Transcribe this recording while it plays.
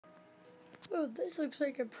Oh, this looks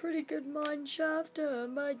like a pretty good mine shaft.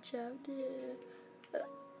 Mine shaft, yeah.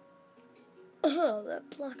 Oh, that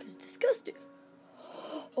block is disgusting.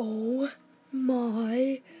 Oh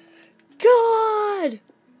my God!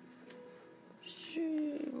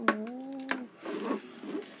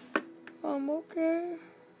 I'm okay.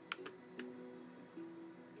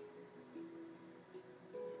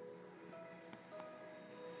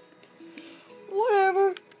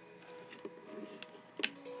 Whatever.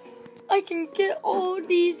 I can get all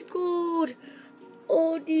these gold.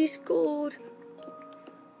 All these gold.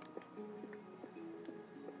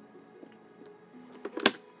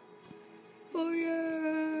 Oh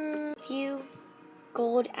yeah. Few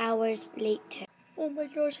gold hours later. Oh my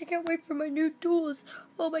gosh, I can't wait for my new tools.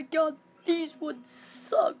 Oh my God, these would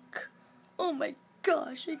suck. Oh my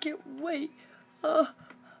gosh, I can't wait.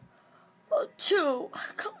 Two.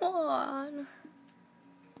 Come on.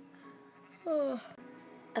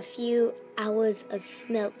 A few hours of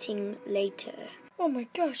smelting later. Oh my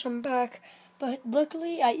gosh, I'm back. But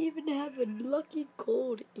luckily, I even have a lucky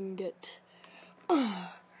gold ingot.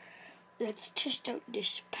 Let's test out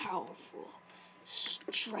this powerful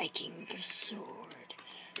striking sword.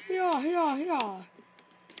 Yeah.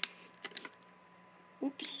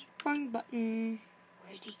 Oops, wrong button.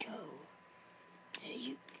 Where'd he go? There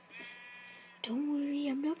you. Don't worry,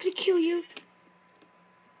 I'm not gonna kill you.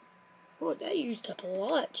 Oh, that used up a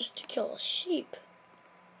lot just to kill a sheep.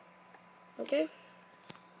 Okay.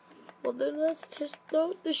 Well, then let's test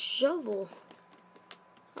out the shovel.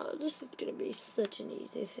 Oh, this is gonna be such an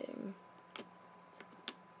easy thing.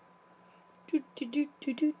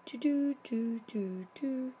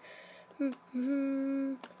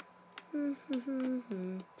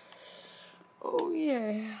 Oh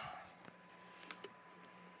yeah.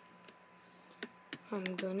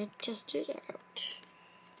 I'm gonna test it out.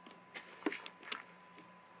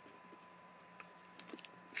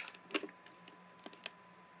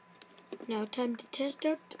 Now time to test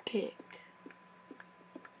out the pick.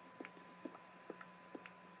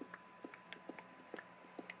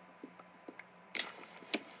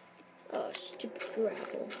 Oh, stupid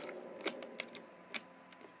gravel.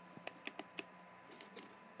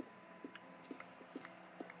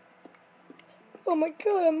 Oh my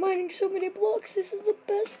God, I'm mining so many blocks. This is the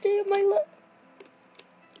best day of my life.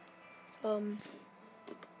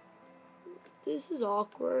 This is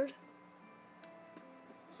awkward.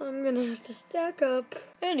 I'm gonna have to stack up.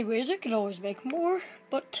 Anyways, I can always make more,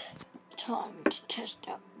 but time to test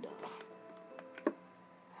out the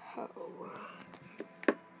hoe.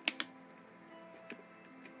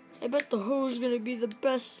 I bet the hoe is gonna be the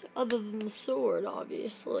best other than the sword,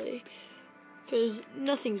 obviously. Because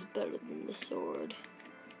nothing's better than the sword.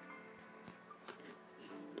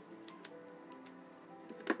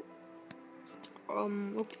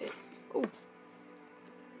 Okay. Oh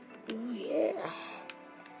yeah.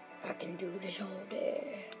 I can do this all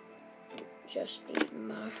day. Just need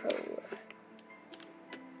my hoe.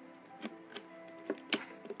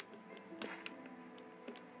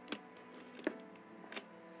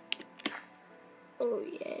 Oh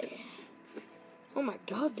yeah. Oh my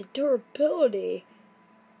God, the durability.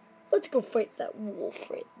 Let's go fight that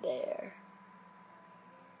wolf right there.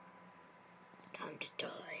 Time to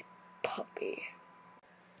die, puppy.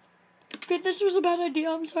 Okay, this was a bad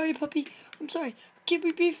idea. I'm sorry, puppy. I'm sorry. Can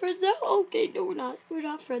we be friends now? Okay, no, we're not. We're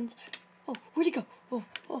not friends. Oh, where'd he go? Oh,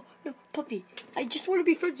 no, puppy. I just want to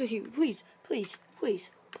be friends with you. Please.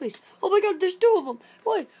 Oh my God, there's two of them.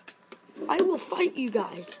 What? I will fight you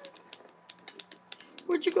guys.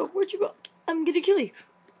 Where'd you go? I'm gonna kill you.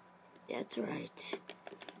 That's right.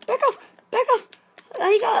 Back off!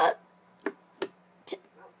 I got...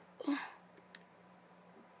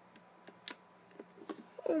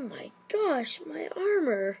 Oh my gosh, my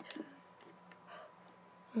armor.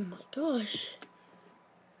 Oh my gosh.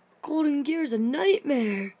 Golden Gear's a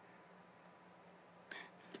nightmare.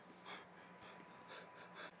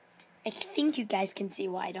 I think you guys can see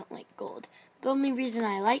why I don't like gold. The only reason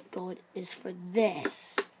I like gold is for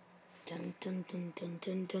this. Dun dun dun dun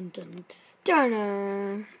dun dun dun.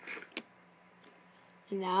 Dunner.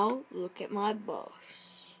 And now look at my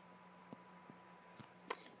boss.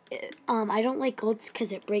 I don't like gold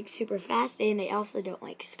because it breaks super fast, and I also don't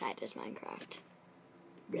like Skydoes Minecraft.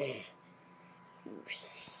 Bleh. You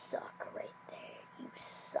suck right there. You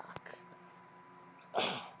suck.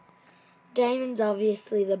 Diamond's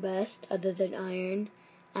obviously the best, other than iron.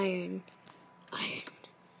 Iron. I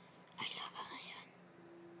love iron.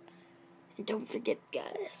 And don't forget,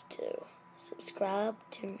 guys, to subscribe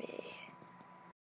to me.